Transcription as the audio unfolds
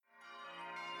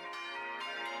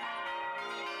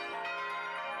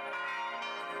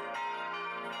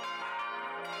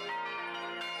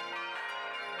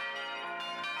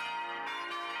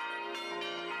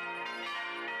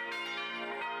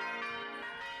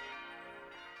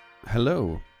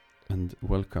Hello and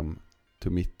welcome to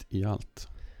Mitt I allt.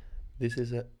 This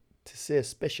is a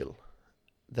Taizé-special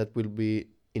that will be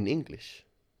in English.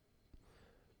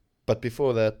 But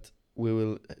before that, we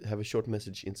will have a short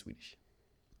message in Swedish.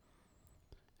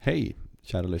 Hej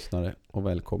kära lyssnare och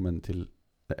välkommen till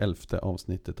det 11:e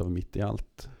avsnittet av Mitt I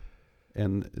allt.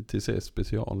 En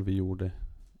Taizé-special vi gjorde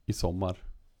i sommar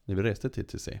när vi reste till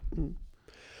Taizé.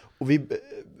 Och vi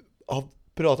har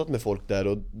pratat med folk där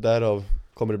och därav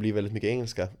kommer det bli väldigt mycket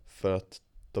engelska för att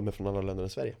de är från andra länder än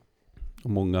Sverige. Och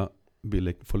många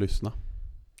ville få lyssna.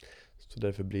 Så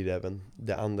därför blir det även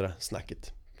det andra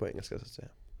snacket på engelska så att säga.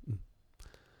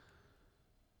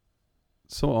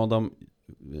 So Adam,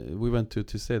 we went to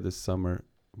Taizé this summer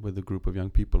with a group of young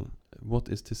people. What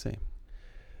is Taizé?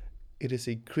 It is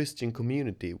a Christian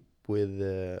community with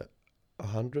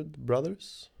 100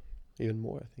 brothers, even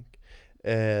more I think,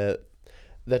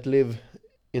 that live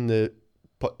in the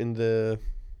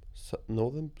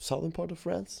southern part of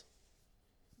France.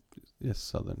 Yes,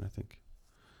 southern I think.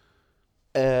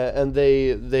 And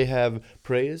they have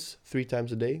prayers 3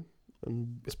 times a day.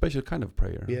 A special kind of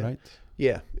prayer, Yeah. right?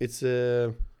 Yeah, it's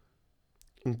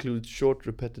includes short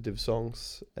repetitive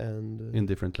songs and In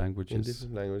different languages. in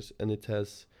different languages, and it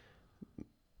has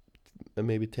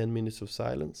maybe 10 minutes of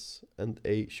silence and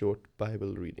a short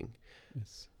Bible reading.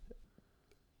 Yes.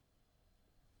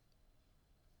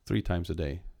 3 times a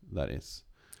day, that is.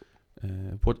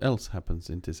 What else happens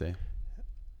in Taizé?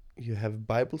 You have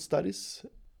Bible studies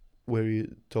where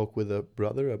you talk with a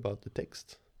brother about the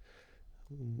text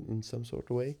in some sort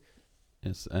of way.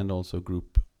 Yes, and also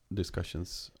group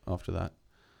discussions after that.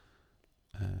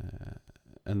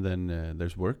 And then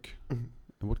there's work. Mhm.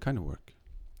 And what kind of work?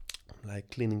 Like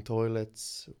cleaning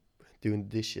toilets, doing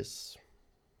dishes.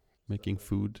 Making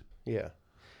food, Yeah,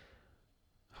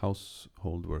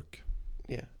 household work.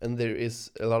 yeah. And there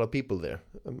is a lot of people there.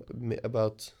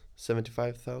 About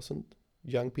 75,000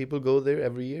 young people go there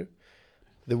every year.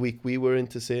 The week we were in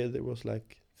Taizé, there was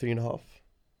like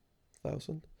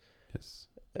 3,500. Yes.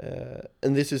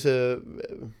 And this is a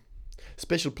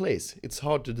special place. It's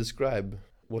hard to describe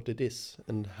what it is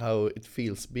and how it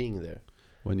feels being there.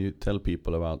 When you tell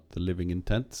people about the living in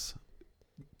tents,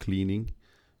 cleaning,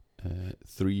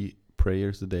 3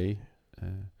 prayers a day,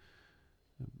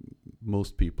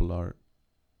 most people are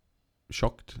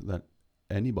shocked that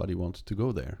anybody wants to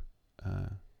go there.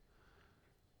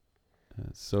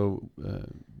 So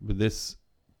with this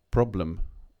problem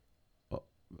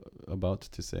about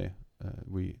Taizé,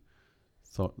 we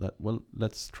thought that, well,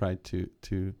 let's try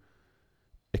to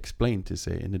explain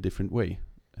Taizé in a different way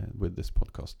with this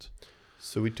podcast.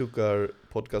 So we took our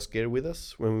podcast gear with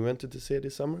us when we went to Taizé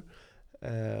this summer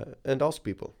and asked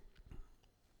people,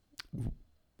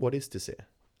 what is Taizé?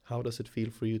 How does it feel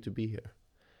for you to be here?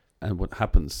 And what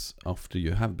happens after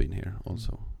you have been here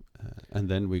also. And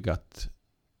then we got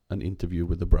an interview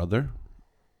with the brother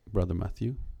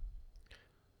Matthew.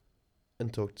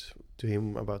 And talked to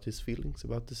him about his feelings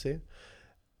about Taizé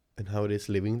and how it is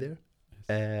living there.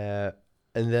 Yes.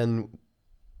 And then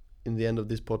in the end of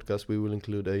this podcast, we will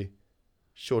include a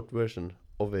short version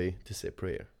of a Taizé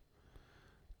prayer.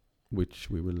 Which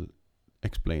we will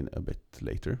explain a bit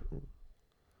later.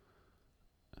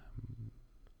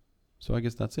 So I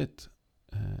guess that's it.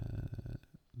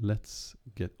 Let's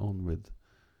get on with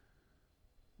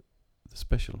the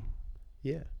special.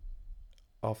 Yeah.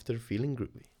 After feeling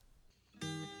groovy.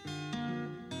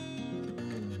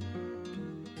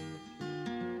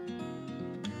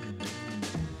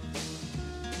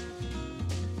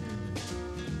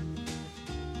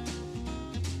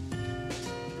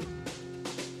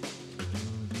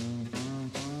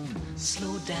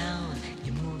 Slow down,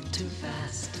 you move too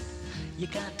fast. You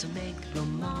got to make the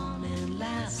morning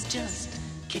last. Just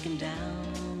kicking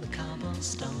down the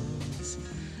cobblestones,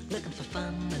 looking for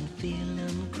fun and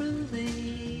feeling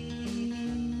groovy.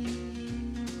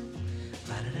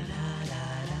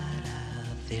 Ba-da-da-da-da-da,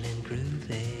 feeling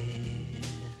groovy.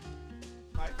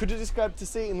 Could you describe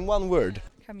Taizé in one word?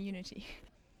 Community.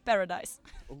 Paradise.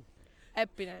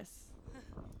 Happiness.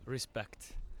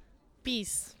 Respect.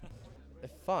 Peace.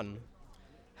 Fun.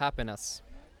 Happiness.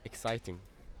 Exciting.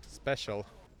 Special.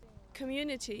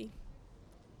 Community.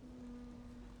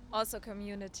 Also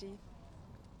community.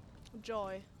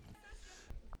 Joy.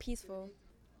 Peaceful.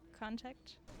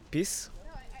 Contact. Peace.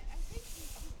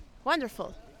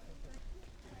 Wonderful.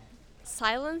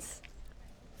 Silence.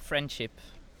 Friendship.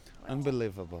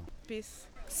 Unbelievable. Peace.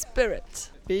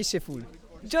 Spirit. Peaceful.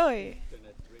 Joy.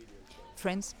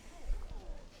 Friends.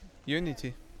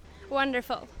 Unity.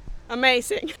 Wonderful.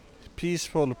 Amazing.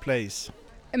 Peaceful place.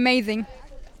 Amazing.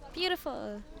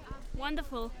 Beautiful.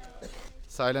 Wonderful.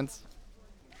 Silence.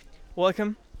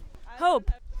 Welcome.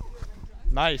 Hope.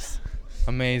 Nice.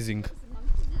 Amazing.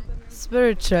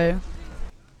 Spiritual.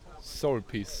 Soul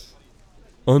peace.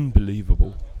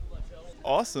 Unbelievable.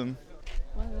 Awesome.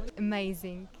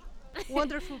 Amazing.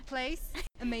 Wonderful place.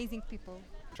 Amazing people.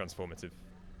 Transformative.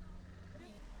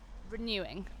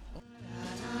 Renewing.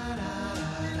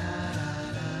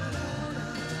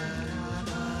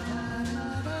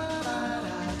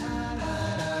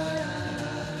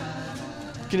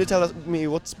 Can you tell me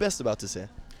what's best about Taizé?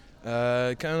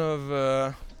 Kind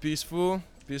of peaceful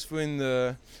in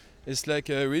the. It's like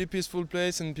a really peaceful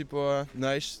place, and people are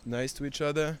nice to each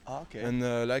other. Okay.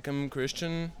 And like I'm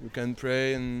Christian, you can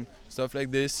pray and stuff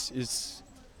like this. It's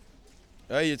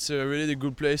a really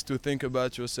good place to think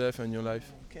about yourself and your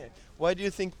life. Okay. Why do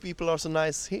you think people are so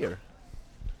nice here?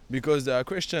 Because they are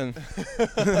Christian,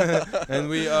 and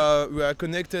we are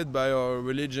connected by our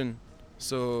religion,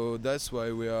 so that's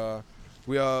why we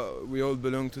all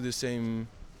belong to the same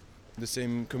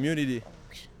community.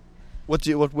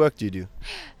 What work do you do?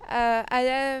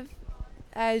 I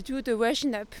do the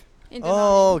worship in the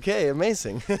Oh, okay,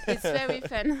 amazing. It's very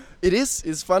fun. It is.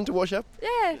 It's fun to wash up.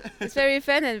 Yeah, it's very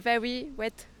fun and very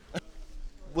wet.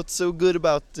 What's so good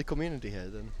about the community here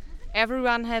then?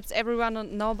 Everyone helps everyone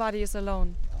and nobody is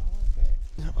alone.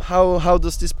 How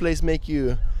does this place make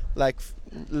you like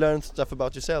learn stuff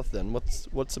about yourself then?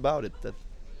 What's about it that?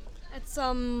 It's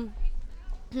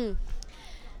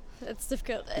it's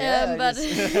difficult. Yeah, But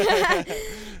it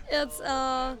it's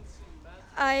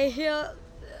I hear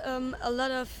a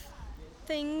lot of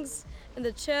things in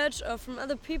the church or from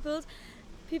other people,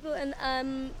 and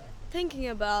I'm thinking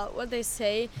about what they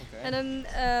say, and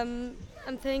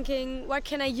I'm thinking what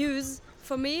can I use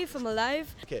for me, for my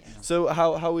life. Okay. So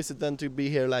how is it then to be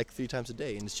here like 3 times a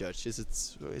day in the church? Is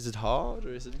it hard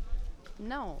or is it?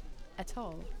 No, at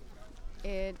all.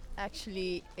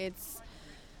 It's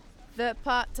the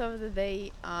part of the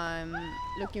day I'm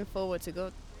looking forward to go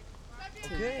to.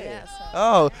 Okay. Yeah, so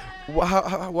Oh,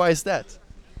 why is that?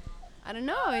 I don't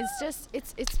know. It's just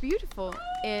it's beautiful.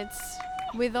 It's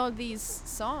with all these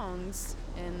songs,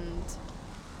 and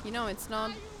it's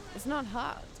not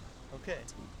hard. Okay.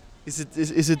 Is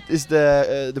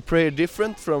the prayer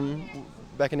different from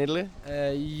back in Italy?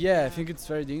 Yeah, I think it's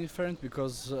very different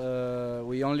because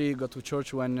we only go to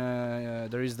church when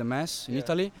there is the mass in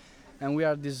Italy, and we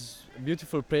are this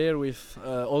beautiful prayer with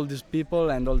all these people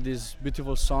and all these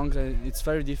beautiful songs. It's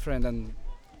very different and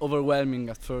overwhelming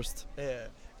at first. Yeah.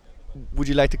 Would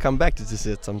you like to come back to this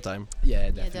at some time? Yeah,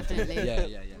 Yeah, definitely.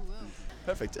 definitely. yeah.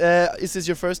 Perfect. Is this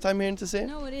your first time here in Taizé?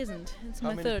 No, it isn't. It's How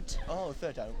my many- third. Oh,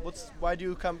 third time. Why do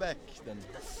you come back then?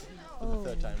 For the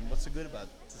third time. What's so good about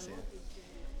Taizé?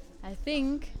 I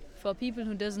think for people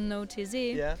who doesn't know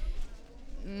Taizé, Yeah.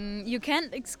 You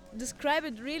can't describe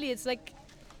it really. It's like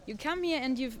you come here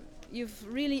and you've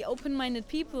really open-minded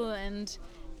people, and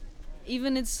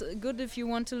even it's good if you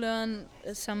want to learn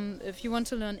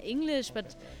English.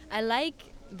 But I like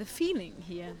the feeling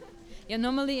here. Yeah,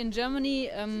 normally in Germany,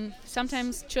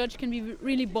 sometimes church can be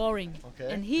really boring,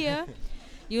 Okay. and here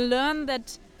you learn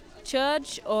that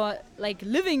church or like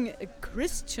living a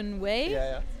Christian way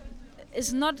Yeah.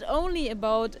 is not only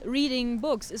about reading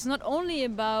books. It's not only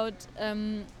about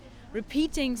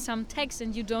repeating some text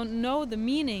and you don't know the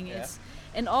meaning. Yeah.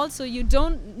 And also you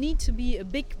don't need to be a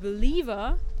big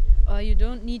believer, or you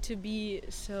don't need to be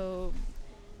so,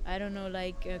 I don't know,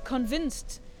 like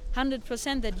convinced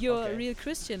 100% that you're Okay. a real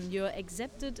Christian. You're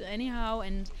accepted anyhow,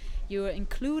 and you're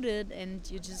included, and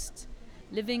you're just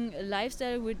living a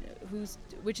lifestyle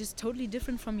which is totally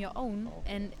different from your own,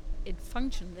 and it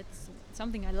functions. That's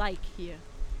something I like here.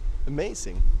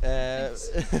 Amazing. That's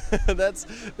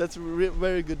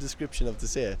very good description of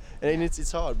Taizé. And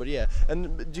it's hard, but yeah.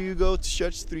 And do you go to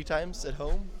church 3 times at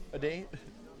home a day?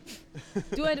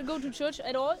 Do I go to church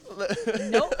at all?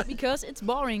 No, because it's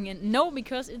boring, and no,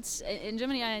 because it's in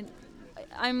Germany.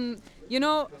 I'm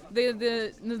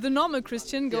the normal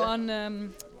Christian go Yeah.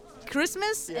 on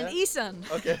Christmas and Yeah. Easter.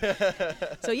 Okay.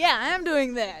 So yeah, I am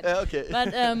doing that. Okay.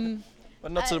 But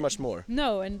But not so much more.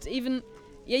 no, and even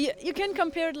you can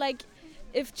compare it like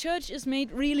if church is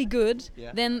made really good,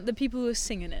 Yeah. then the people who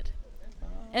sing in it.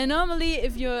 And normally,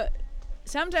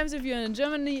 sometimes if you're in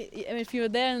Germany, if you're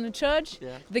there in the church,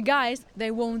 Yeah. the guys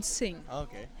they won't sing.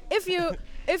 Okay. If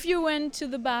you went to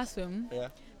the bathroom, Yeah.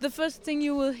 the first thing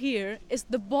you will hear is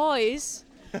the boys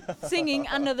singing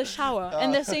under the shower,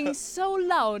 and they're singing so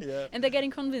loud, Yeah. and they're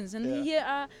getting convinced. And Yeah. here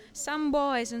are some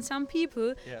boys and some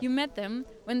people. Yeah. You met them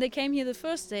when they came here the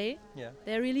first day. Yeah.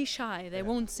 They're really shy. They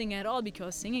won't sing at all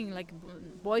because singing like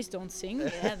boys don't sing.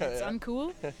 Yeah, that's Yeah.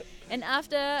 uncool. And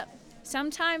after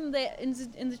sometime they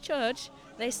in the church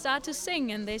they start to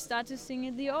sing, and they start to sing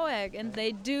at the OAG, and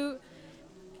they do.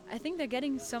 I think they're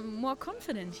getting some more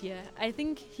confident here. I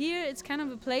think here it's kind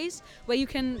of a place where you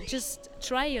can just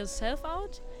try yourself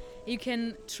out. You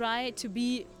can try to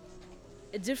be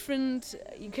a different.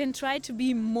 You can try to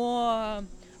be more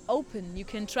open. You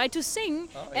can try to sing,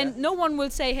 and no one will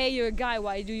say, "Hey, you're a guy.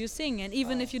 Why do you sing?" And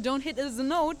even if you don't hit the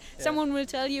note, someone will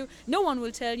tell you. No one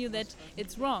will tell you that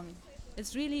it's wrong.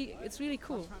 It's really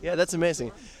cool. Yeah, that's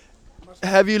amazing.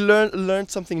 Have you learned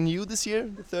something new this year,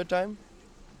 the third time?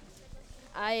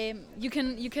 You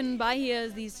can buy here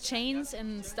these chains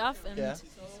and stuff, and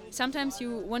sometimes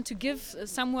you want to give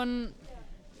someone.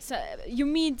 So you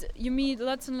meet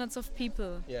lots and lots of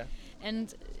people. Yeah.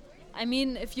 And I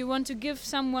mean, if you want to give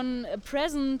someone a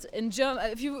present in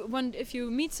German, if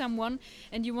you meet someone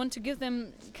and you want to give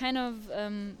them kind of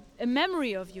a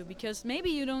memory of you, because maybe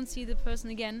you don't see the person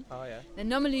again. Oh yeah. Then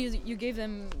normally you give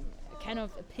them kind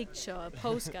of a picture, a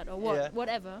postcard, or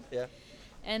whatever. Yeah.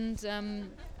 And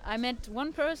I met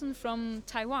one person from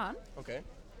Taiwan. Okay.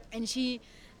 And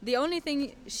the only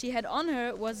thing she had on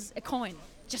her was a coin,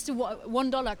 just a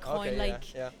 $1 coin. Okay, like,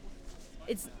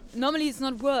 it's normally it's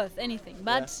not worth anything,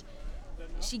 but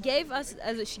she gave us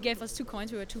 2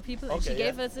 coins. We were 2 people, and she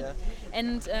gave us it.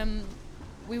 And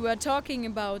we were talking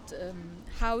about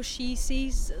how she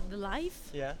sees the life.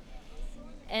 Yeah.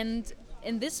 And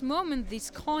in this moment,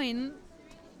 this coin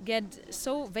get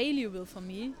so valuable for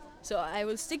me. So I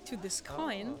will stick to this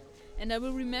coin, and I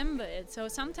will remember it. So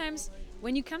sometimes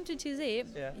when you come to Taizé,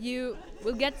 you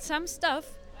will get some stuff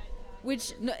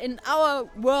which in our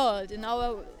world,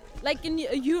 like in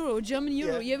a euro, German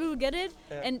euro, you will get it,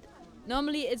 and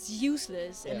normally it's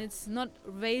useless and it's not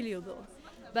valuable.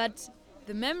 But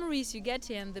the memories you get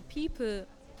here and the people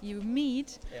you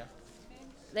meet,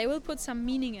 they will put some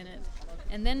meaning in it.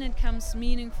 And then it becomes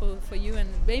meaningful for you, and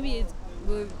maybe it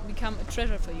will become a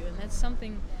treasure for you. And that's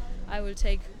something I will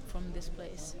take from this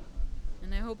place.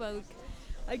 And I hope I'll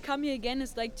come here again.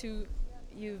 It's like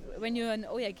when you're in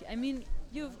OYAK. I mean,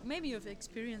 you've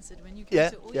experienced it when you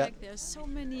come to OYAK. There are so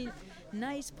many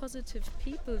nice, positive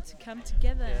people to come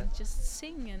together and just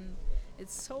sing, and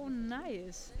it's so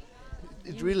nice.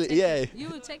 It really, yeah. You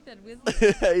will take that with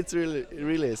you. It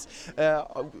really is.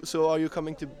 So, are you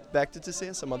coming back to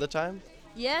Taizé some other time?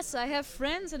 Yes, I have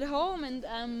friends at home,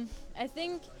 and I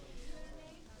think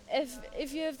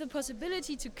if you have the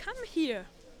possibility to come here,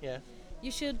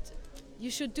 you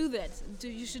should do that.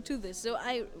 You should do this. So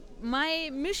my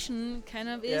mission kind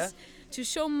of is to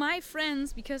show my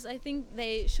friends, because I think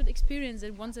they should experience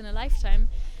it once in a lifetime.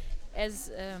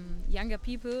 As younger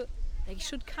people, they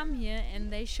should come here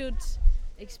and they should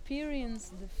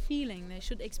experience the feeling. They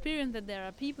should experience that there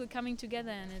are people coming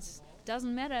together, and it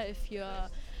doesn't matter if you're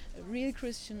a real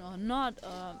Christian or not,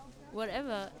 or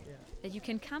whatever, that you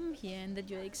can come here and that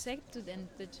you're accepted, and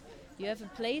that you have a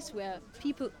place where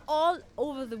people all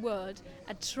over the world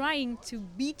are trying to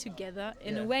be together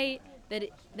in a way that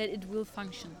it will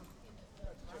function.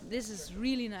 This is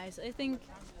really nice. I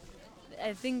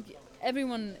think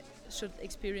everyone should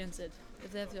experience it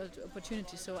if they have the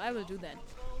opportunity, so I will do that.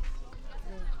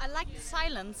 I like the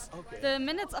silence. The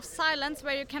minutes of silence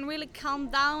where you can really calm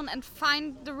down and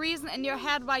find the reason in your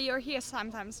head why you're here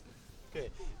sometimes. Okay.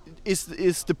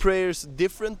 Is the prayers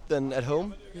different than at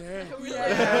home? Yeah.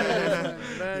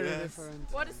 Very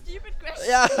different. What a stupid question.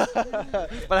 Yeah.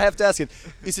 But I have to ask it.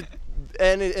 Is it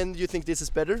and you think this is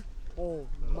better? Oh,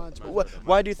 much better.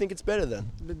 Why do you think it's better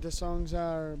then? The songs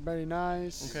are very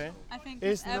nice. Okay. I think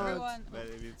it's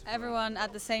everyone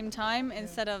at the same time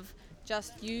instead of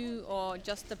just you or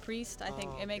just the priest. I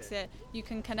think it makes it, you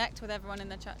can connect with everyone in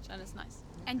the church, and it's nice.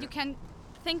 And you can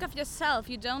think of yourself.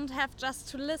 You don't have just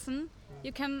to listen.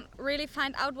 You can really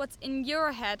find out what's in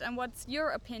your head and what's your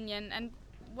opinion and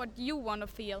what you want to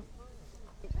feel.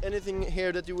 Anything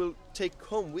here that you will take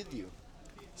home with you?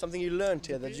 Something you learned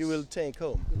here that you will take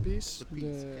home? The peace.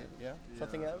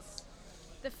 Something else?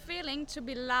 The feeling to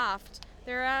be loved.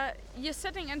 You're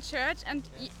sitting in church, and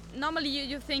normally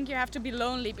you think you have to be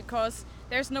lonely because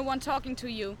there's no one talking to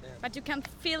you. But you can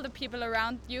feel the people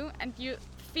around you, and you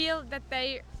feel that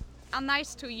they are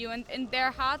nice to you, and in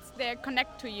their hearts they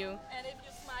connect to you. And if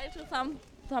you smile to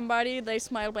somebody, they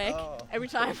smile back every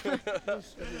time.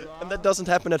 And that doesn't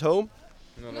happen at home?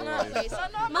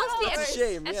 Mostly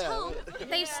at home,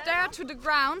 they stare to the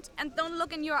ground and don't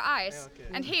look in your eyes.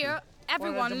 And here,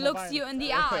 everyone looks you in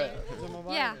the eye.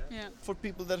 Yeah. For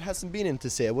people that hasn't been in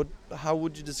Taizé, how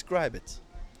would you describe it?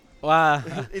 Well,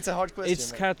 it's a hard question.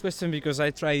 It's a hard question because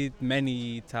I tried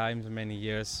many times, many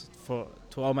years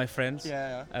to all my friends,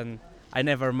 and I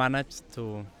never managed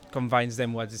to convince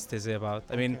them what is Taizé about.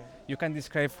 I mean, you can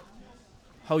describe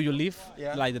how you live,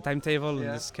 Yeah. like the timetable and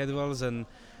Yeah. the schedules,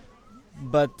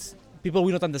 but people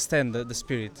will not understand the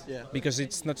spirit Yeah. because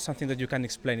it's not something that you can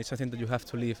explain. It's something that you have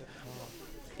to live.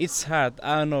 It's hard. I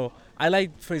don't know. I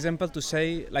like, for example, to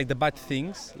say like the bad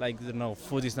things, like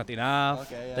food is not enough,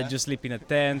 Okay, yeah. that you sleep in a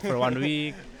tent for 1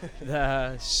 week,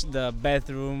 the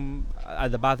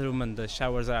bathroom and the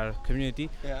showers are community.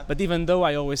 Yeah. But even though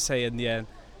I always say in the end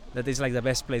that it's like the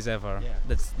best place ever, Yeah.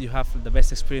 that you have the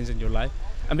best experience in your life,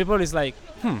 and people is like,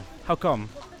 how come?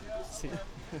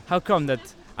 How come that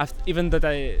even that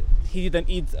he didn't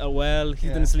eat well, he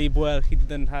didn't sleep well, he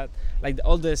didn't have like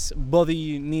all this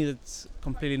body needed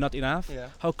completely not enough. Yeah.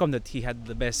 How come that he had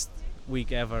the best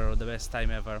week ever or the best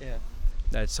time ever? Yeah.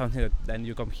 That's something that then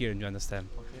you come here and you understand.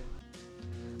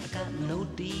 I got no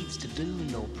deeds to do,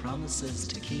 no promises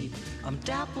to keep. I'm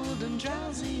dappled and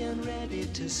drowsy and ready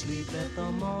to sleep. Let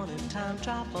the morning time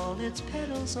drop all its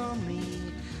petals on me.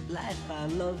 Life, I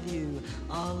love you,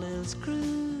 all is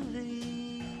groovy.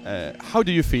 How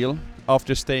do you feel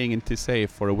after staying in Taizé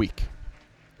for a week?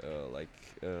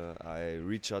 I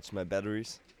recharge my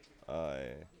batteries.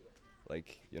 Every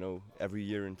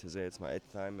year in Taizé it's my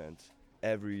 8th time, and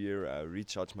every year I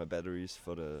recharge my batteries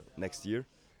for the next year.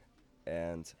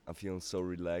 And I'm feeling so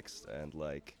relaxed and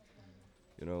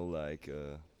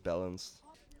balanced.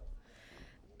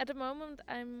 At the moment,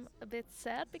 I'm a bit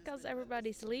sad because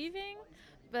everybody's leaving,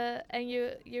 and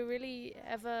you really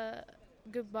have a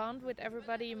good bond with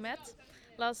everybody you met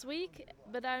last week.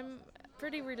 But I'm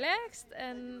pretty relaxed,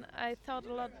 and I thought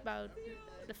a lot about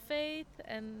the faith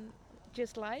and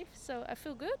just life. So I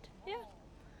feel good. Yeah.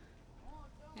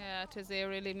 Yeah, Taizé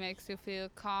really makes you feel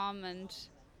calm and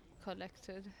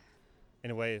collected.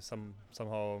 In a way,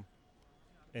 somehow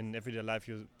in everyday life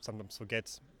you sometimes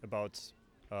forget about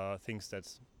things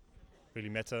that really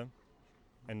matter,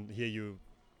 and here you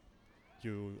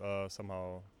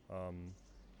somehow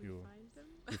you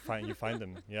find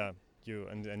them. Yeah, you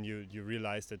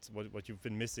realize that what you've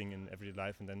been missing in everyday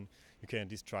life, and then you can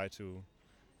at least try to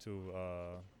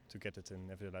get it in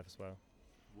everyday life as well.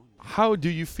 How do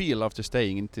you feel after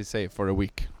staying in Taizé for a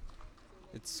week?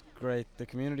 It's great. The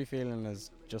community feeling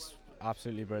is just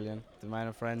absolutely brilliant. The amount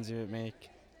of friends you make,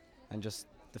 and just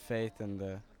the faith and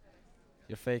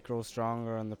your faith grows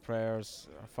stronger, and the prayers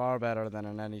are far better than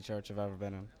in any church I've ever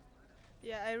been in.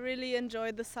 Yeah, I really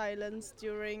enjoyed the silence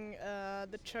during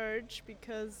the church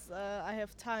because I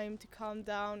have time to calm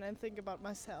down and think about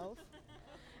myself.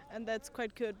 And that's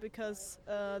quite good because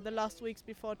the last weeks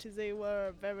before Taizé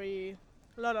were a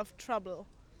lot of trouble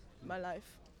in my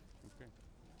life.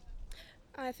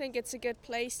 I think it's a good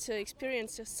place to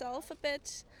experience yourself a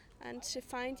bit and to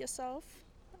find yourself.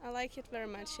 I like it very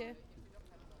much here.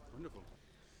 Wonderful.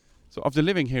 So after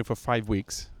living here for 5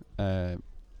 weeks,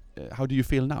 how do you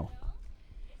feel now?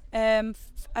 I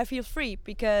feel free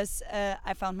because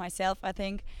I found myself, I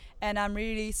think, and I'm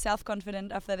really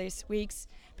self-confident after these weeks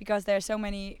because there are so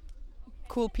many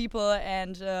cool people,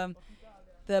 and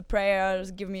the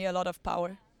prayers give me a lot of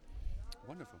power.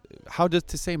 Wonderful. How does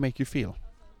Taizé make you feel?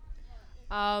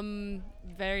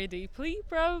 Very deeply,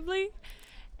 probably,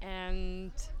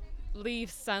 and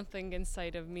leave something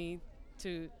inside of me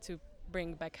to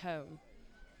bring back home.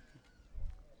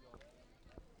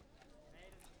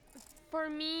 For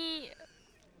me,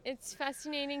 it's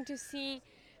fascinating to see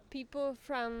people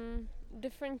from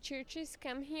different churches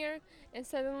come here, and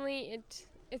suddenly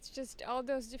it's just all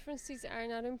those differences are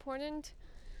not important,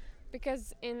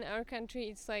 because in our country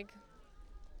it's like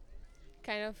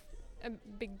kind of a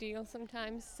big deal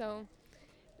sometimes. So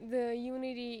the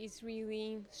unity is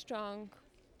really strong.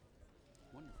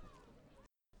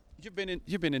 You've been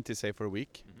in Taizé for a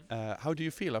week. How do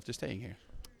you feel after staying here?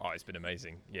 Oh, it's been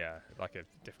amazing. Yeah, like a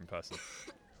different person.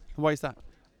 Why is that?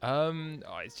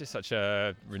 It's just such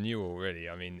a renewal, really.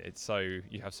 I mean,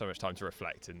 you have so much time to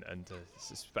reflect and to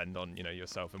spend on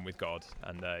yourself and with God,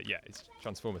 and it's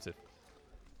transformative.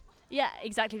 Yeah,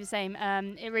 exactly the same.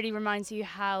 It really reminds you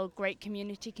how great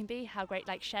community can be, how great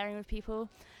sharing with people,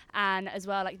 and as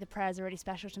well the prayers are really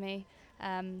special to me.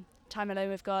 Time alone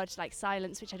with God,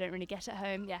 silence, which I don't really get at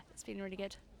home. Yeah, it's been really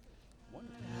good.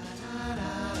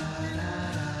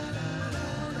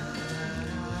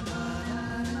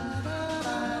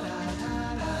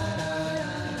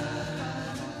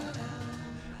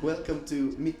 Welcome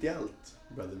to Mitt i Allt,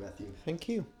 Brother Matthew. Thank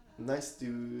you. Nice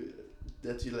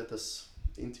that you let us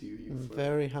interview you. I'm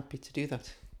very happy to do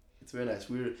that. It's very nice.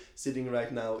 We're sitting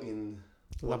right now in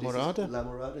Laudate.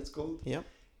 Laudate, it's called. Yeah.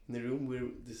 In the room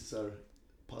this is our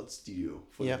pod studio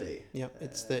for the day. Yeah,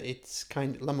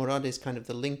 Laudate is kind of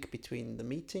the link between the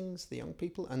meetings, the young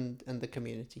people, and the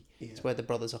community. Yeah. It's where the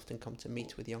brothers often come to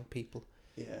meet with young people.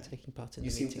 taking part in you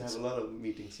the seem meetings. to have a lot of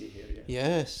meetings here. Yeah.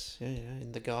 Yes,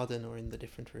 in the garden or in the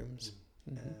different rooms.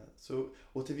 So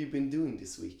what have you been doing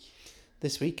this week?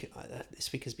 This week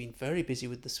has been very busy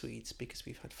with the Swedes because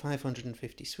we've had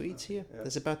 550 Swedes here. Yeah.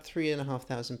 There's about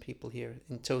 3,500 people here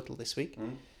in total this week.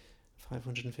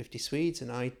 550 Swedes,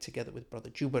 and I, together with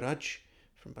Brother Jubaraj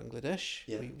from Bangladesh,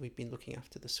 we've been looking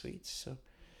after the Swedes. So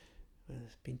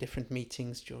there's been different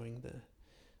meetings during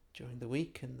the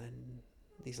week, and then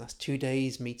these last 2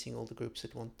 days meeting all the groups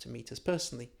that want to meet us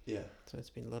personally. Yeah. So it's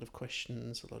been a lot of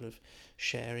questions, a lot of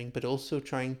sharing, but also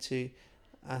trying to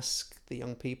ask the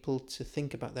young people to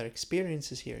think about their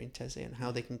experiences here in Taizé and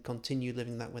how they can continue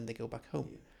living that when they go back home.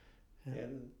 Yeah,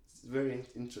 it's very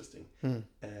interesting.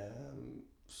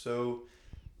 So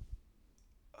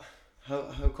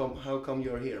how come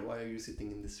you're here? Why are you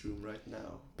sitting in this room right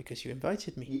now? Because you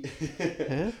invited me.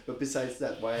 But besides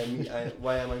that, why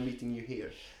am I meeting you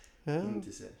here in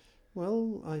Taizé?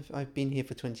 Well, I've been here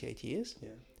for 28 years. Yeah.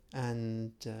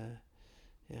 And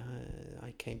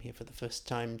I came here for the first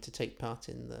time to take part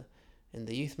in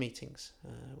the youth meetings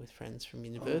with friends from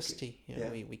university.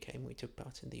 Okay. We took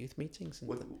part in the youth meetings. And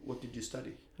what did you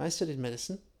study? I studied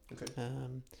medicine. Okay.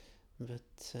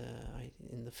 But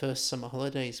in the first summer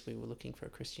holidays, we were looking for a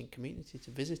Christian community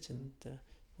to visit, and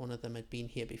one of them had been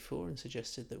here before and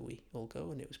suggested that we all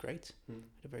go, and it was great. Had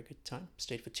a very good time.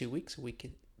 Stayed for 2 weeks, a week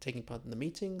taking part in the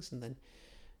meetings, and then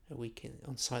a week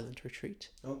on silent retreat.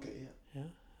 Okay, yeah.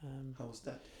 How was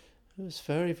that? It was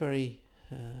very, very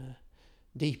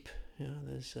deep.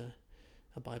 There's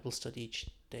a Bible study each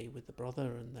day with the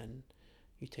brother, and then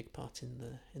you take part in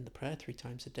the prayer 3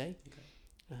 times a day.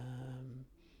 Okay.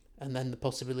 And then the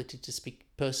possibility to speak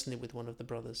personally with one of the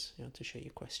brothers, to share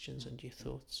your questions and your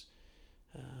thoughts.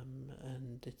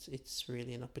 And it's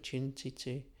really an opportunity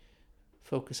to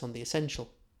focus on the essential.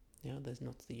 There's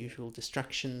not the usual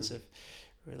distractions of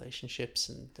relationships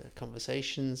and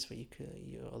conversations where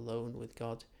you're alone with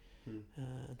God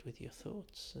and with your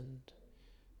thoughts. And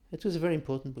it was a very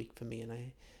important week for me, and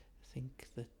I think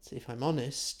that if I'm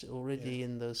honest, already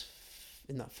in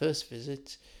that first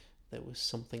visit, there was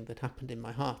something that happened in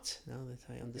my heart,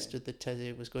 that I understood that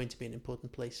Taizé was going to be an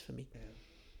important place for me.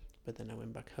 But then I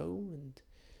went back home, and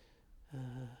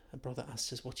a brother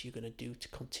asked us, what are you going to do to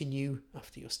continue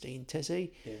after your stay in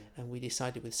Taizé? And we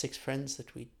decided with 6 friends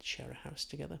that we'd share a house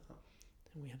together.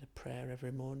 And we had a prayer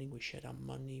every morning, we shared our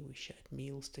money, we shared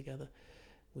meals together,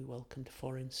 we welcomed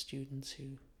foreign students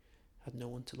who had no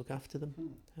one to look after them.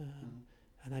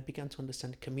 And I began to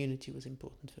understand community was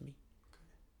important for me.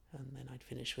 And then I'd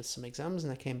finished with some exams,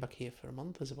 and I came back here for a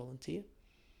month as a volunteer.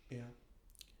 Yeah.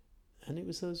 And it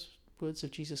was those words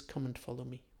of Jesus, come and follow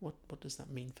me. What does that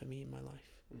mean for me in my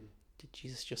life? Did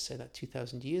Jesus just say that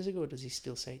 2,000 years ago, or does he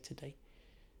still say it today?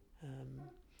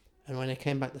 And when I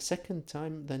came back the second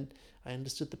time, then I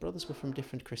understood the brothers were from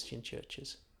different Christian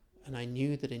churches. And I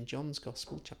knew that in John's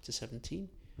Gospel, chapter 17,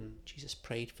 Jesus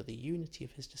prayed for the unity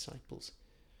of his disciples.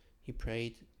 He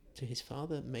prayed to his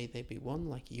Father, may they be one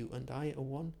like you and I are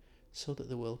one, so that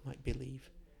the world might believe.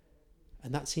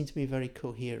 And that seemed to me very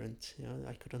coherent.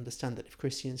 I could understand that if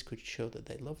Christians could show that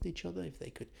they loved each other, if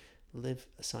they could live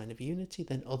a sign of unity,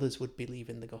 then others would believe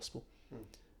in the gospel.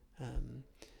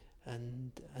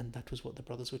 And that was what the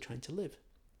brothers were trying to live.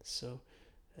 So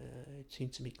it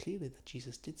seemed to me clearly that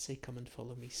Jesus did say, come and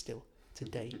follow me still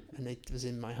today. And it was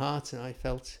in my heart, and I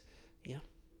felt,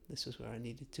 this was where I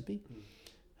needed to be.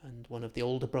 And one of the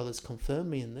older brothers confirmed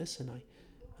me in this, and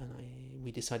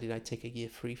we decided I'd take a year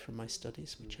free from my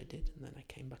studies, which I did, and then I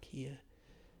came back here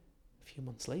a few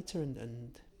months later,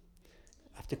 and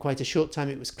after quite a short time,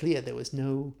 it was clear there was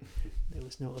no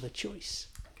other choice.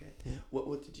 Okay. Yeah.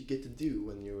 What did you get to do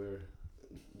when you were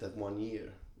that 1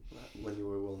 year when you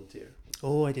were a volunteer?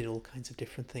 Oh, I did all kinds of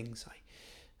different things.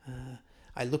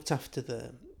 I looked after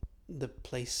the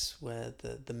place where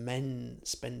the men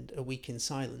spend a week in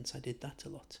silence. I did that a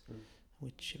lot,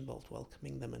 which involved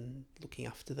welcoming them and looking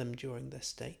after them during their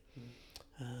stay.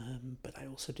 But I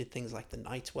also did things like the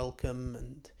night welcome,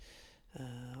 and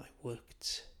I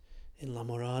worked in La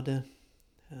Morada.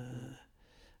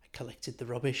 I collected the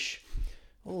rubbish,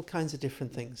 all kinds of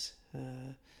different things.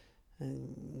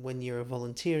 And when you're a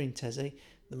volunteer in Taizé,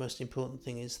 the most important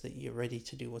thing is that you're ready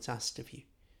to do what's asked of you.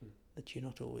 That you're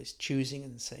not always choosing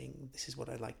and saying, this is what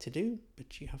I'd like to do,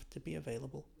 but you have to be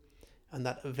available. And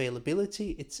that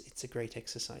availability, it's a great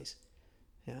exercise.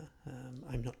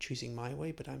 I'm not choosing my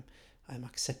way, but I'm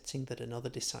accepting that another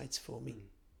decides for me.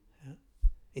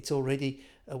 It's already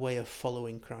a way of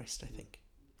following Christ, I think.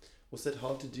 Was that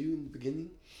hard to do in the beginning?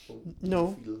 Or did No.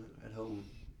 you feel at home?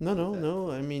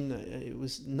 No. I mean,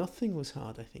 nothing was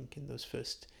hard, I think, in those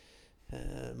first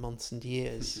months and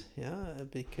years,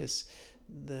 because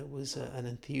there was an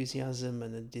enthusiasm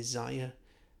and a desire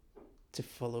to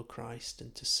follow Christ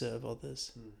and to serve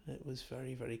others. It was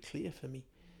very, very clear for me.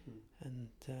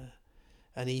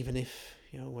 And even if,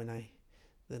 when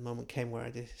the moment came where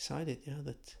I decided,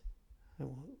 that I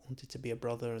wanted to be a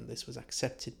brother and this was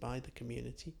accepted by the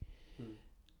community,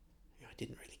 I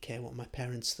didn't really care what my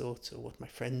parents thought or what my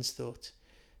friends thought.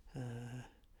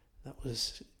 That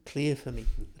was clear for me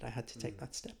that I had to take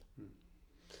that step.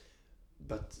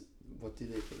 But what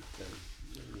did they think then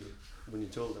when you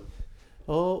told them?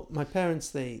 Oh, my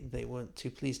parents, they weren't too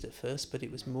pleased at first, but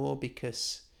it was more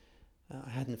because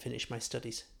I hadn't finished my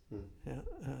studies.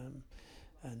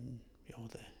 And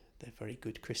they're very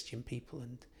good Christian people,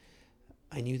 and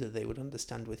I knew that they would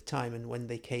understand with time. And when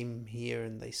they came here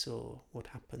and they saw what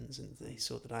happens and they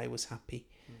saw that I was happy,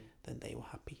 then they were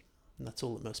happy. And that's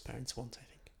all that most parents want, I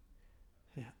think.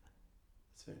 Yeah.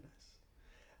 That's very nice.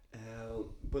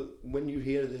 But when you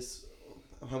hear this,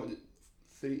 how many?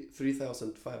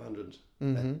 3,500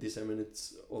 at this. I mean,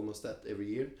 it's almost that every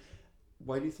year.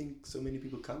 Why do you think so many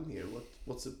people come here?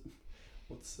 What's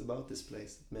about this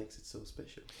place that makes it so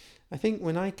special? I think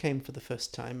when I came for the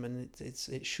first time, and it's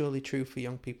surely true for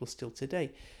young people still today,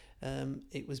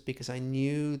 it was because I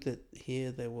knew that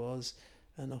here there was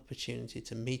an opportunity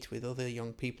to meet with other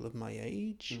young people of my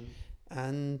age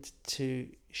and to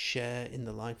share in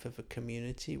the life of a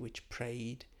community which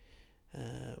prayed,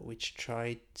 which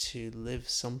tried to live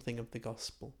something of the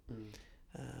gospel.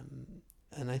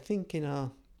 And I think in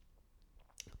our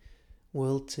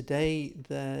world today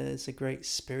there's a great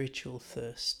spiritual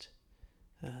thirst.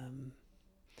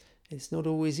 It's not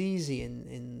always easy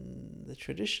in the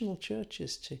traditional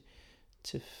churches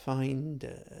to find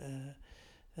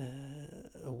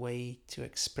a way to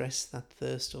express that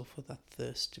thirst or for that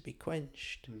thirst to be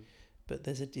quenched. But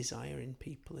there's a desire in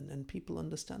people, and people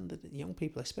understand that, young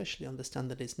people especially understand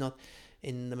that it's not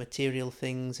in the material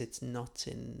things, it's not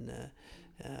in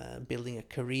building a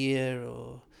career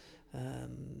or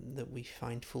that we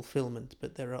find fulfillment,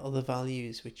 but there are other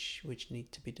values which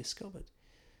need to be discovered.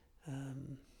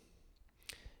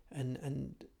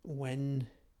 And when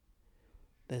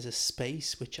there's a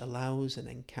space which allows an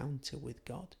encounter with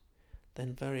God,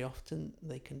 then very often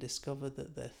they can discover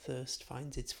that their thirst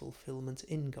finds its fulfillment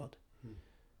in God.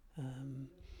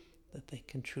 That they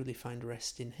can truly find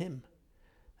rest in Him.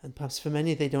 And perhaps for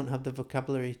many they don't have the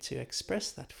vocabulary to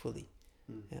express that fully.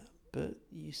 But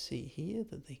you see here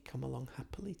that they come along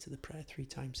happily to the prayer 3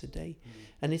 times a day.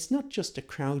 And it's not just a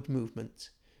crowd movement.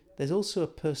 There's also a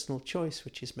personal choice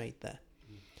which is made there.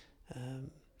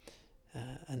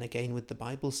 And again with the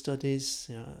Bible studies,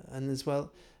 and as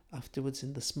well afterwards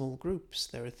in the small groups,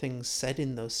 there are things said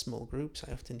in those small groups.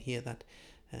 I often hear that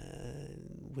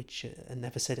which are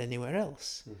never said anywhere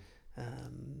else.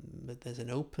 But there's an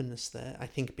openness there, I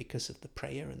think, because of the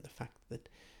prayer and the fact that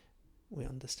we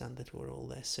understand that we're all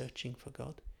there searching for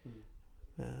God,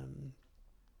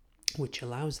 which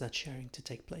allows that sharing to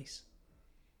take place.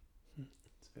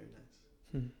 It's very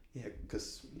nice. Yeah,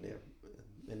 because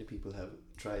many people have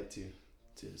tried to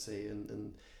say,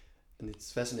 and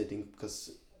it's fascinating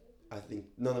because I think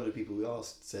none of the people we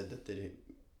asked said that they didn't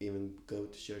even go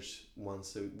to church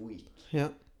once a week. Yeah.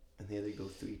 And here they go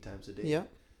 3 times a day. Yeah.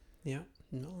 Yeah.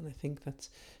 No, and I think that's,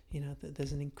 that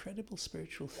there's an incredible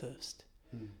spiritual thirst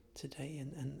today,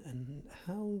 and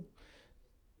how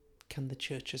can the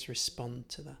churches respond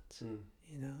to that?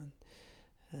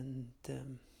 And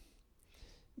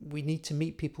we need to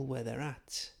meet people where they're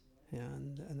at.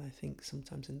 And I think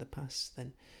sometimes in the past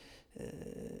then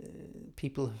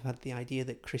people have had the idea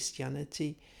that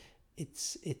Christianity,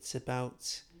 it's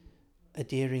about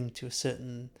adhering to a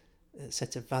certain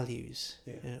set of values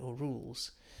or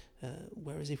rules.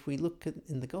 Whereas if we look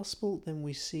in the gospel, then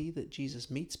we see that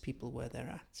Jesus meets people where they're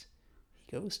at.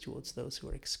 He goes towards those who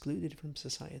are excluded from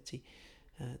society,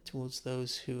 towards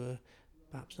those who are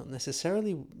perhaps not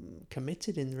necessarily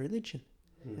committed in religion.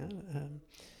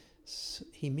 So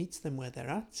he meets them where they're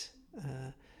at,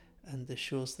 and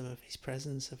assures them of his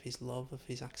presence, of his love, of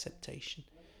his acceptation.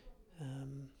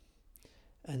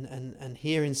 And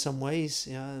here in some ways,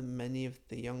 many of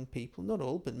the young people, not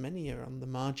all, but many are on the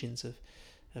margins of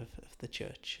the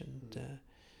church, and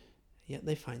yet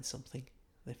they find something.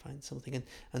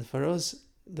 And for us,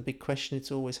 the big question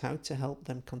is always how to help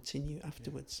them continue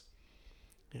afterwards.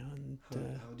 And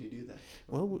how do you do that?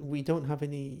 Well, we don't have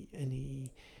any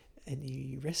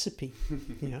recipe,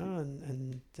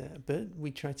 but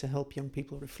we try to help young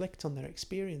people reflect on their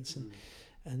experience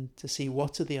and to see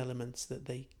what are the elements that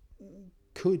they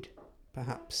could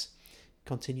perhaps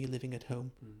continue living at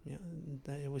home. And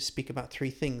I always speak about 3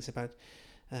 things, about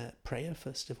prayer,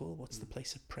 first of all. What's the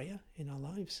place of prayer in our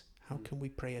lives? How can we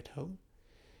pray at home?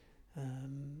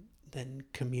 Then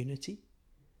community,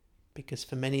 because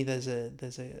for many there's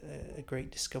a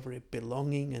great discovery of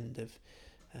belonging and of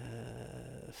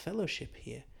fellowship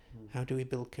here. How do we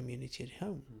build community at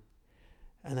home?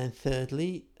 And then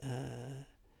thirdly,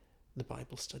 the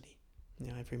Bible study.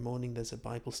 Every morning there's a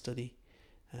Bible study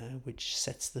which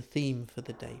sets the theme for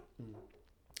the day.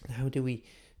 How do we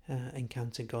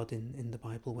encounter God in the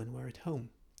Bible when we're at home?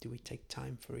 Do we take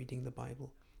time for reading the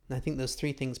Bible? And I think those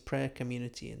three things, prayer,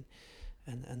 community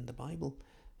and the Bible,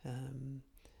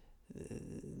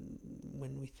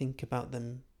 when we think about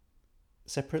them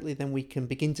separately, then we can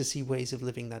begin to see ways of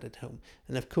living that at home.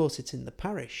 And of course it's in the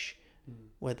parish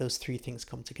where those three things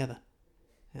come together.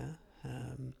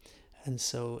 And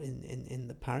so in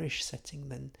the parish setting,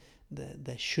 then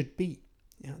there should be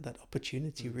that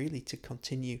opportunity really to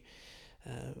continue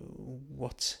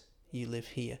what you live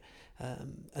here.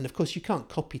 And of course you can't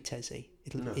copy Taizé.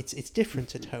 It's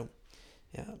different at home.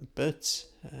 But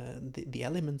the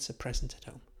elements are present at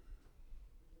home.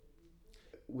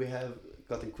 We have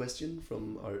got a question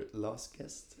from our last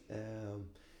guest,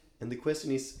 and the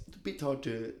question is a bit hard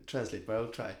to translate, but I'll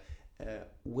try.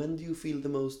 When do you feel the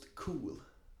most cool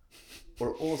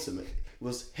or awesome? It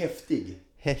was häftig.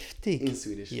 Häftig in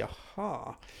Swedish.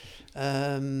 Jaha.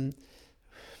 When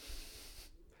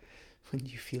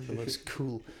do you feel the most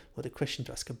cool? What a question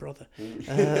to ask a brother.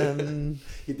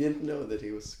 He didn't know that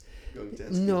he was going to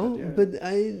ask. No, you, but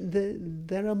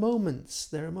there are moments.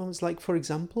 There are moments like, for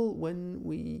example, when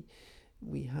we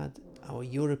had our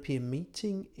European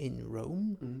meeting in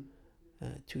Rome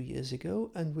 2 years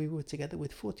ago, and we were together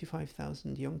with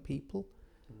 45,000 young people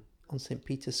on St.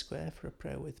 Peter's Square for a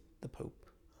prayer with the Pope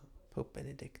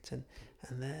Benedict, and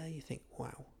there you think,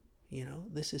 wow,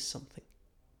 this is something.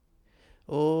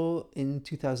 Or in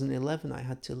 2011, I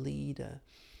had to lead a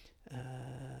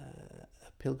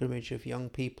pilgrimage of young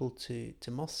people to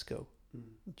Moscow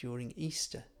during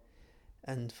Easter.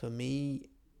 And for me,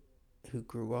 who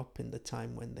grew up in the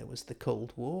time when there was the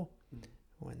Cold War,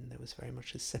 when there was very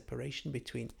much a separation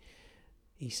between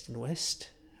East and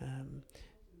West,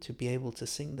 to be able to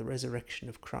sing the resurrection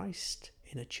of Christ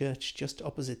in a church just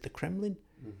opposite the Kremlin,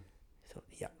 I thought,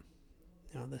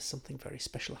 there's something very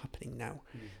special happening now.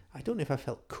 I don't know if I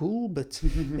felt cool, but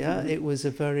it was a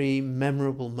very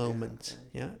memorable moment,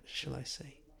 shall I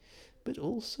say. But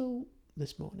also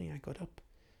this morning I got up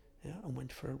and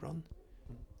went for a run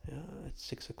at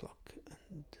 6 o'clock,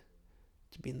 and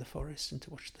to be in the forest and to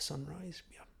watch the sunrise,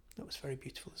 that was very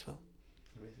beautiful as well.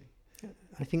 Amazing.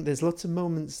 I think there's lots of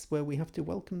moments where we have to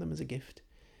welcome them as a gift.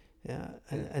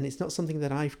 And it's not something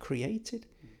that I've created,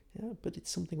 but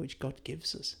it's something which God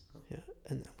gives us.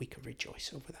 And we can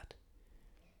rejoice over that.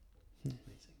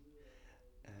 Amazing.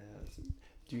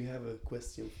 Do you have a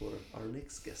question for our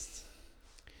next guest?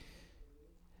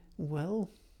 Well,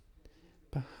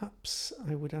 perhaps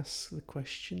I would ask the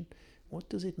question, what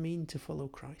does it mean to follow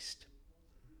Christ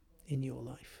in your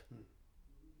life?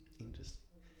 Interesting.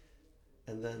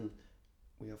 And then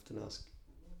we often ask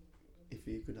if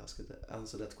you could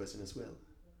answer that question as well.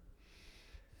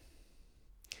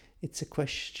 It's a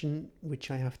question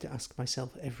which I have to ask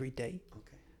myself every day,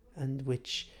 and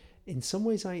which in some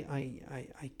ways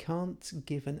I can't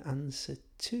give an answer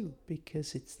to,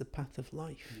 because it's the path of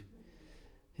life.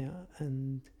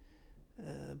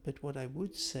 But what I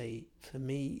would say, for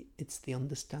me, it's the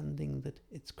understanding that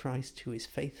it's Christ who is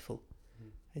faithful.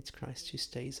 It's Christ who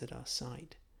stays at our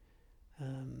side.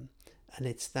 And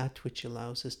it's that which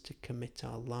allows us to commit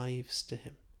our lives to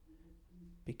him,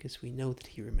 because we know that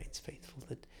he remains faithful,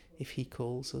 that if he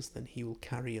calls us, then he will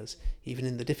carry us even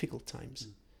in the difficult times.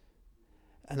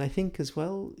 And I think as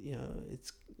well,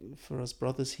 it's for us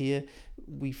brothers here,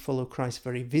 we follow Christ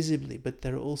very visibly, but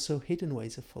there are also hidden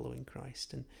ways of following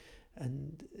Christ,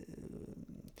 and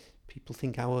people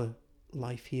think our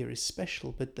life here is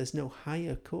special, but there's no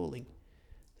higher calling.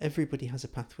 Everybody has a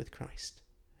path with Christ,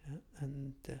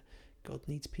 and God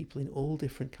needs people in all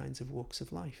different kinds of walks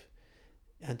of life,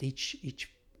 and each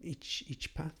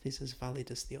path is as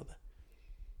valid as the other.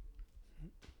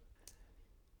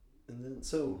 And then,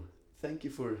 so thank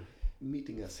you for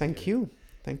meeting us. Thank you.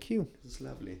 It was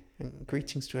lovely. And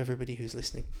greetings to everybody who's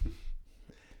listening.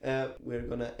 We're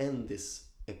gonna end this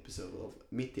episode of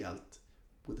Mitt i allt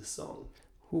with a song.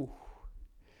 Ooh.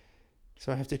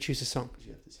 So I have to choose a song.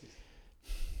 You have to choose.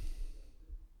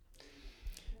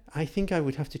 I think I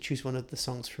would have to choose one of the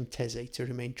songs from Taizé to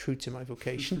remain true to my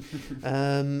vocation.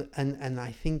 And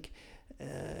I think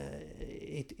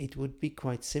it would be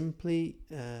quite simply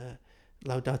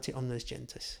Laudate, Omnes,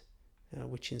 Gentes,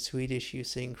 which in Swedish you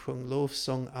sing Sjung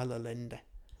lovsång alla länder.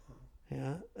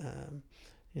 Yeah,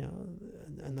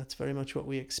 and that's very much what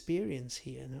we experience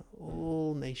here.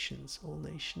 All nations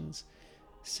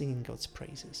singing God's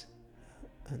praises,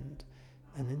 and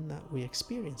in that we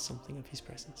experience something of His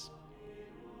presence.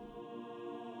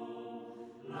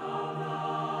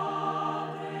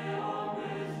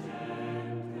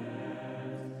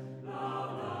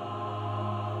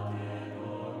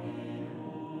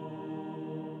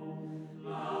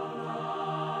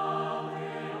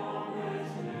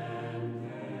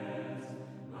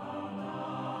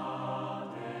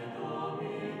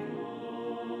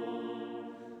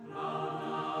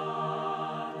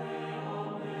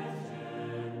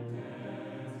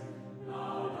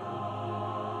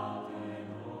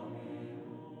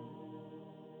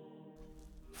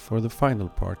 For the final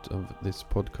part of this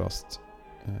podcast,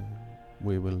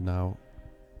 we will now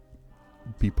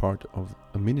be part of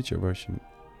a miniature version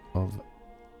of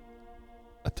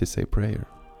a Taizé prayer.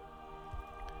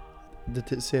 The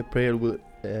Taizé prayer will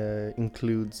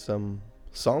include some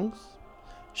songs,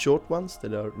 short ones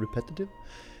that are repetitive,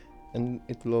 and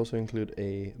it will also include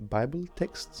a Bible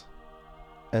text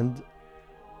and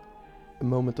a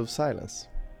moment of silence.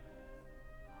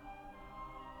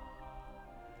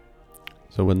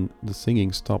 So when the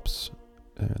singing stops,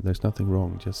 there's nothing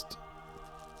wrong, just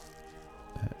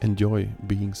enjoy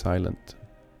being silent,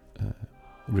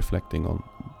 reflecting on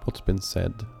what's been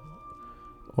said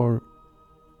or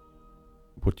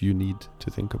what you need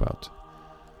to think about.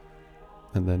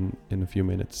 And then in a few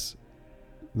minutes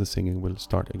the singing will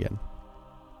start again.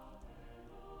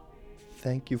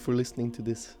 Thank you for listening to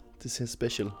this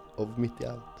Taizé-special of Mitt i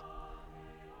allt.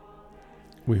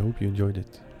 We hope you enjoyed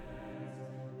it.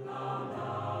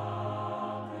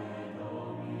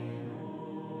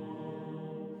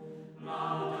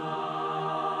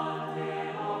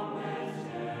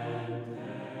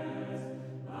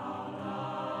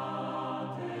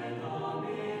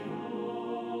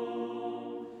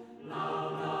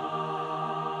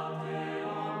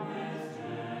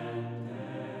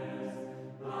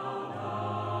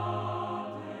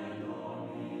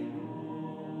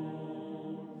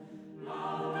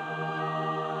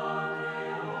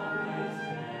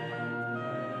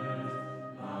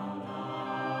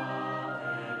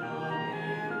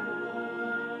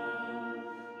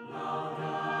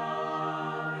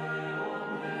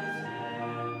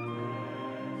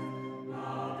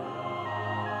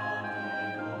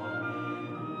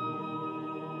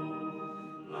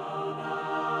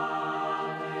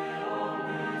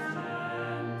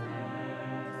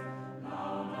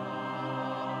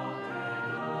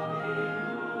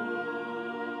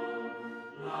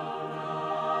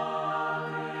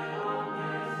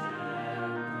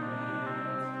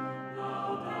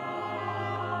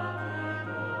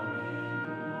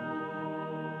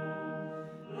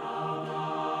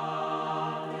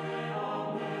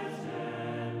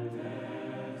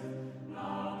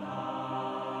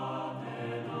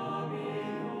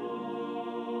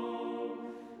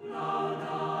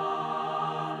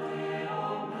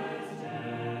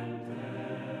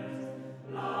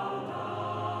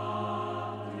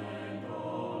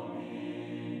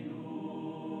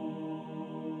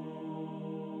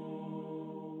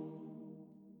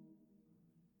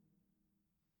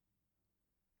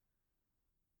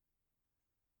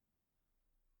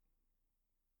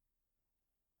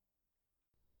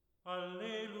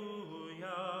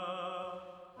 Alleluia.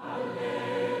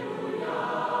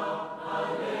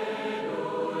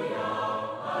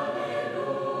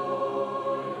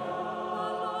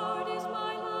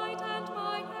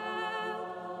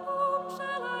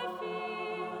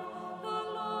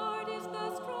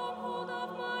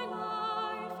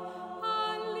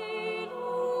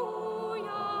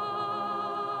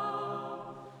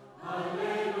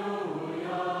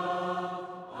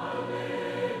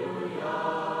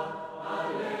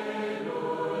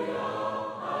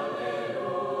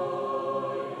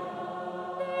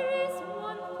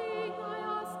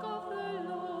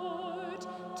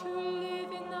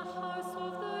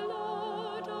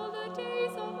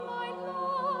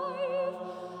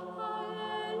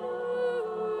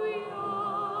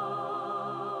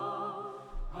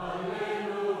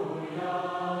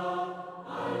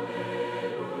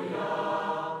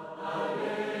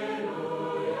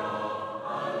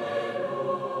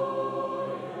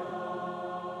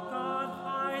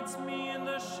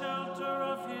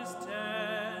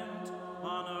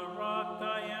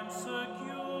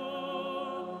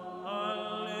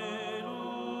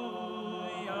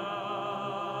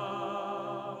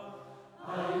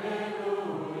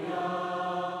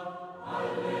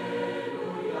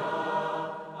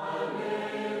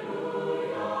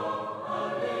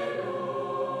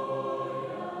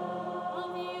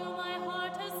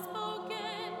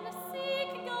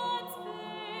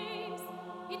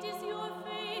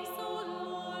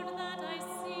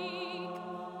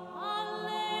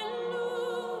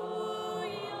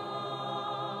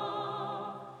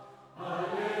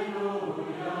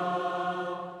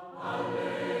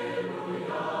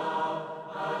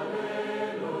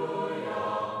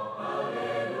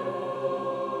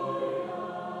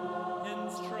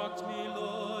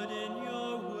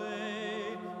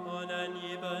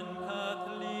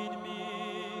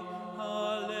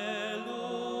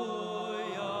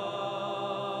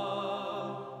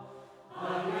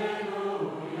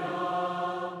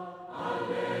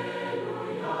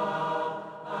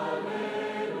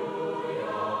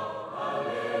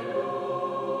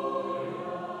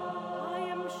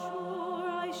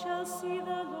 shall see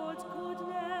the Lord's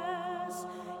goodness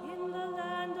in the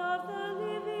land of the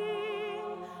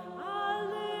living.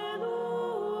 Alleluia.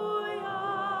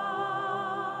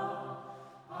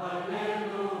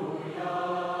 Alleluia.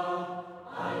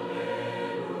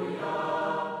 Alleluia.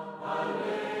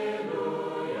 Alleluia.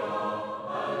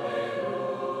 Alleluia.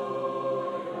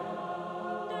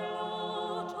 The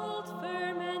Lord holds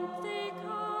firm and take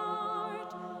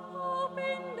heart. Hope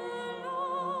in the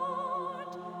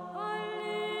Lord. Alleluia.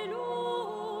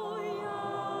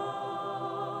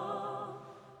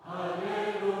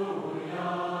 Alleluia.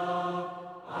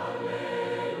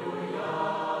 Alleluia.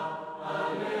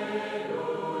 Alleluia.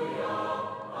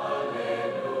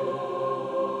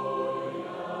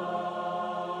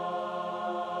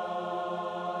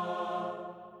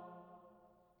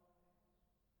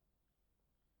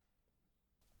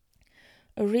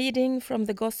 A reading from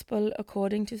the Gospel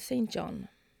according to St. John.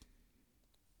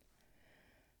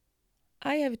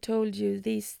 I have told you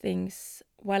these things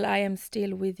while I am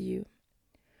still with you,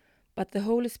 but the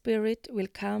Holy Spirit will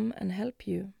come and help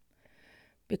you,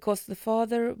 because the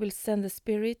Father will send the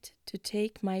Spirit to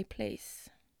take my place.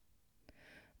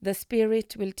 The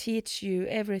Spirit will teach you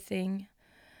everything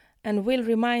and will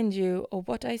remind you of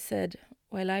what I said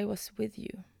while I was with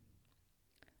you.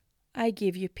 I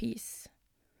give you peace,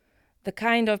 the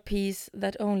kind of peace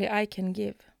that only I can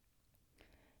give.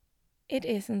 It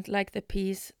isn't like the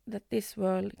peace that this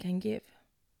world can give.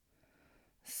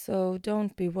 So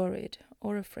don't be worried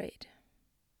or afraid.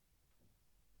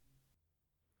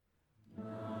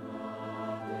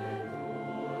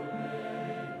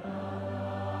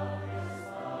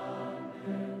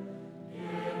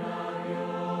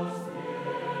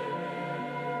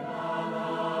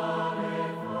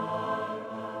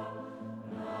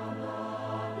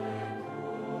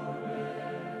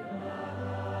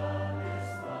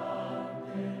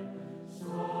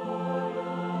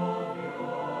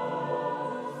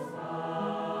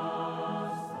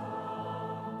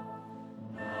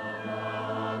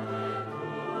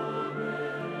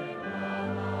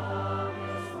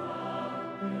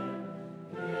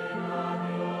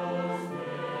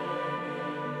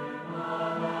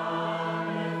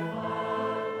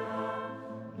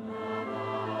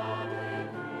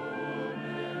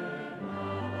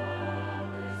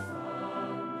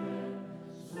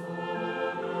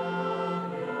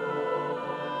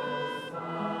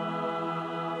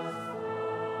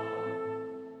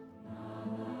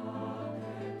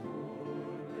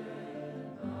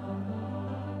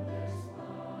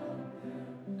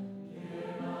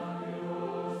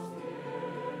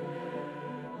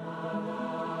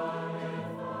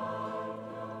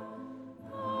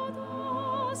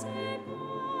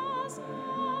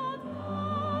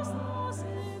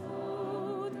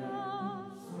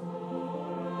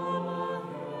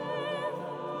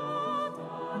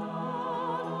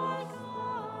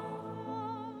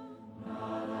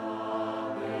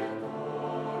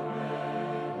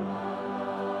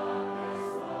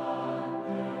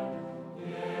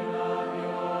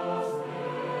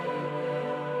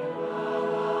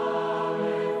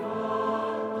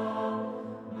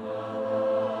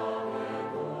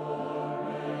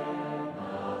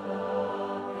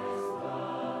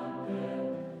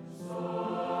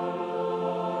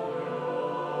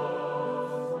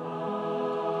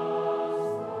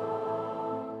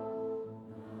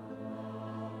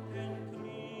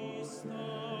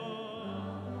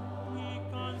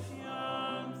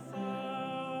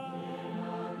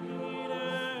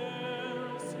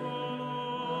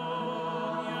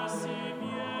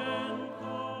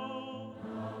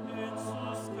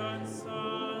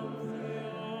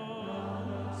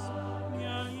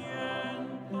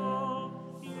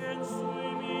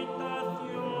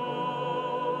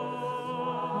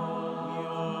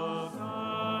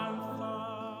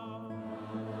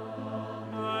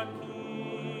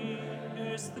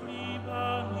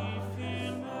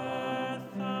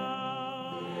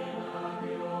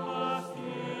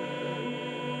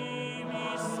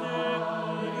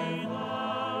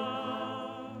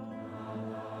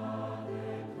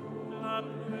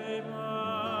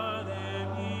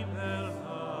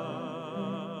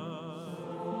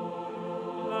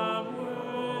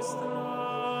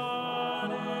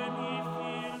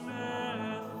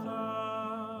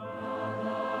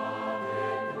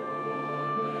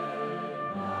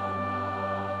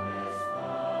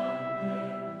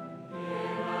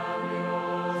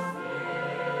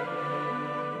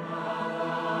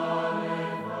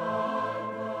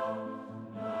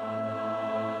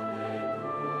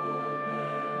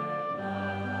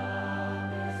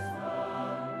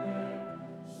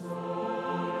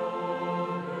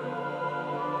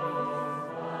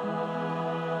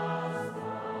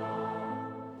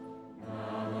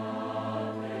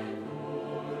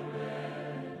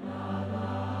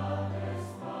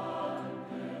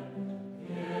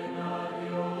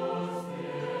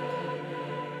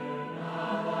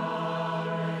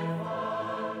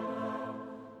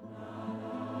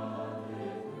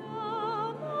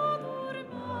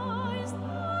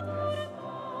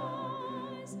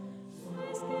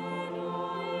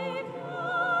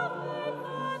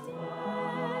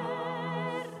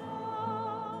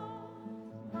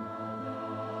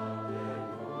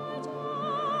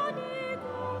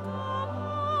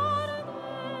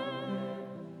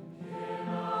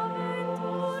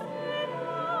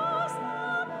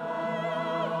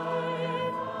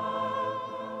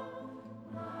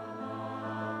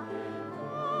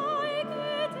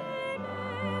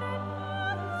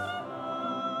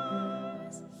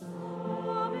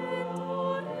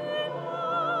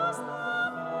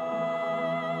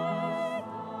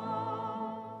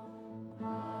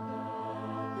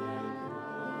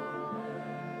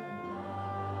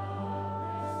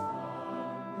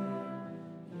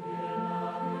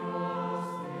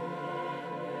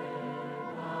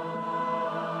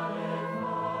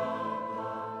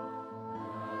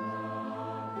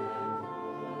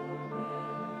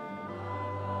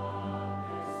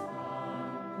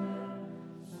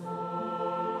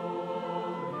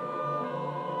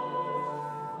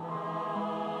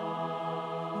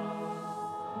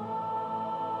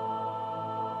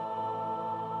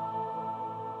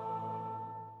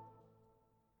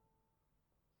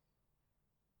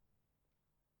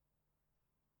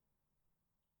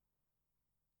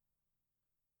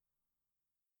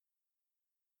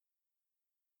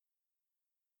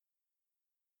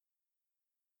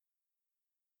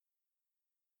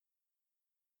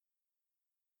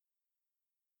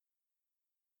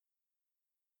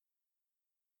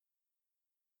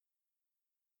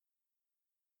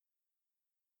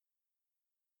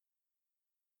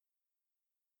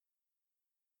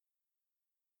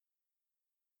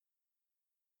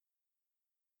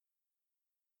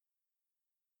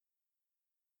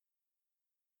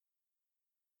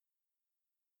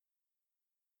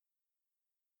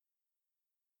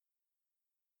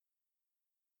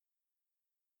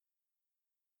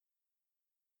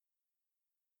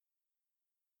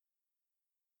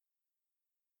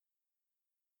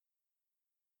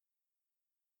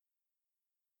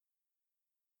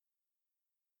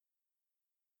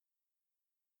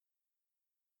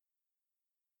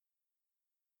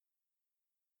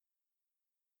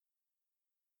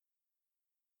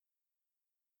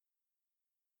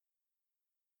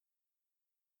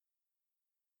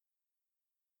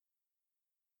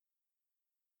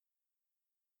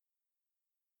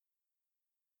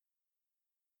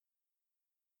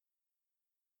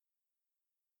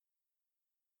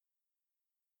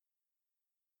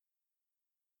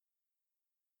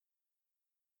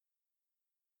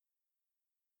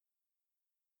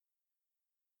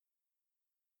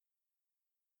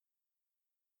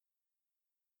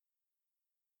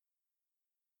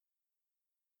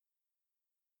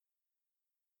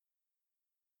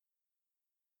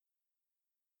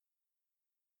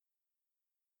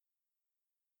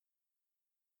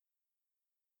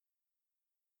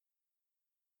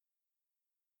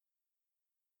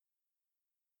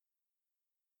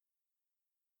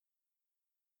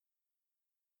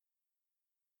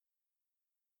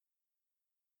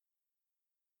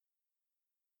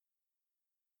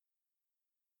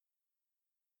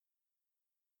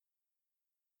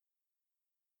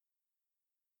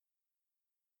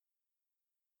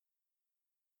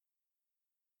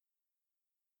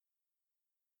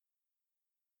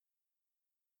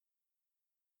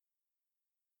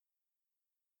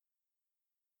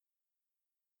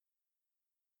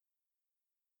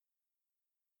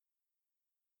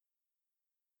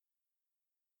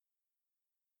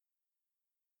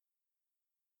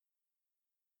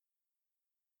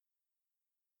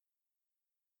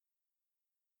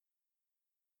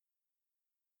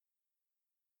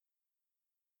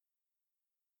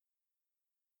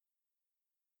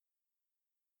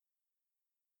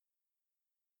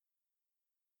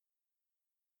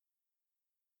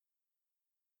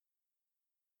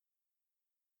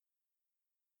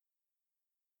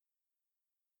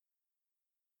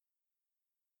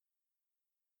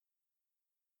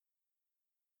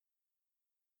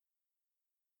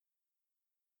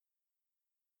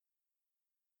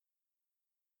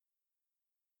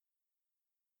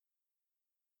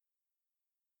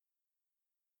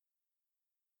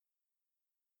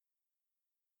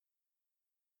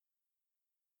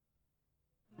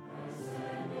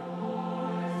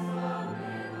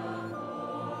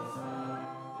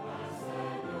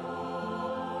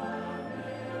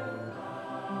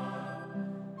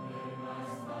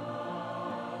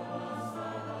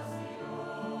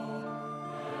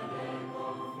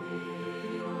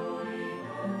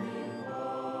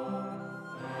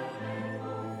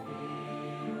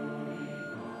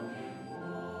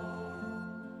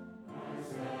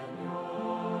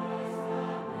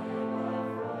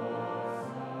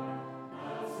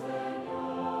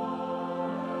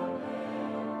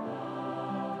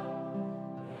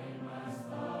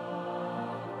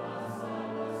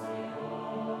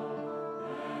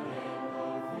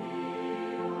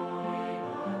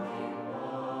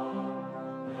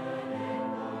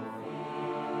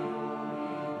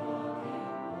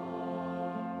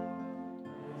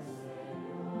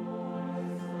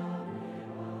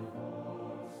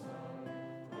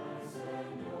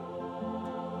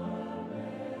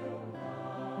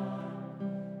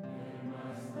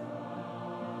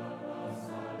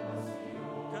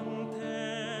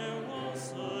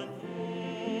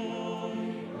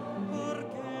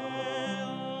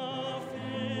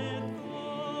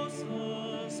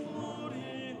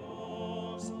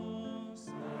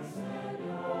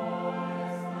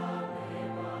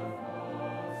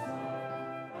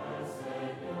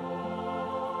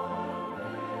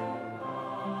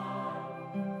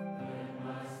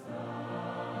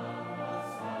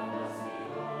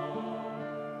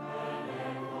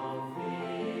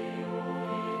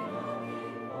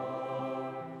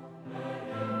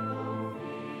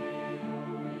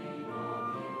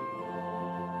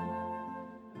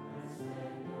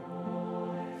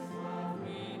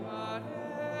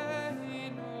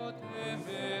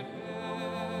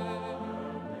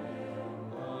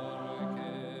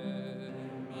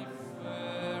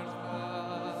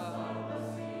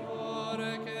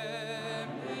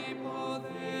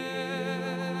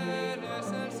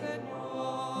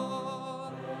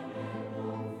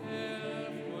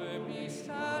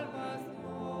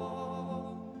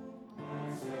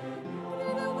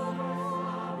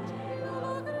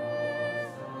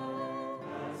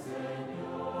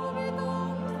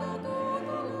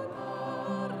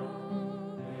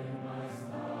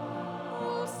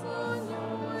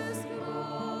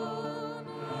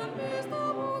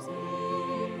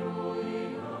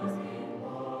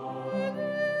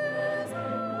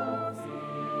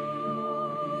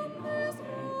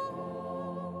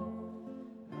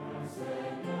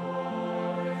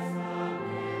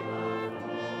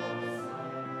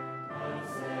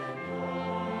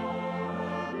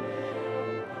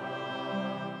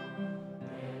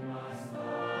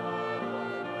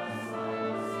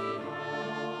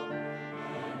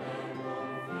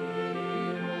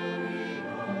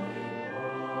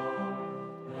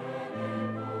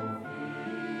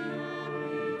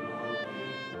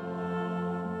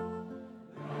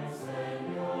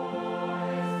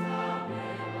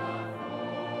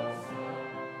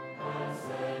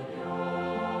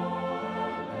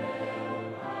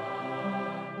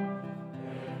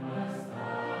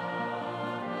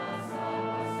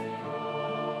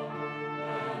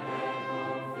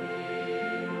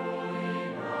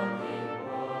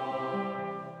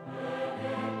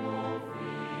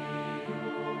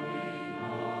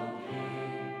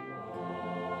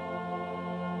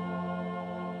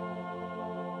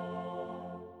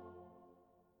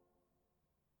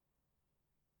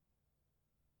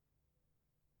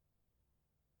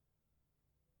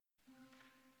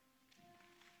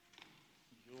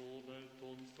 Jubelt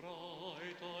und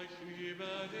freut euch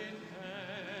über den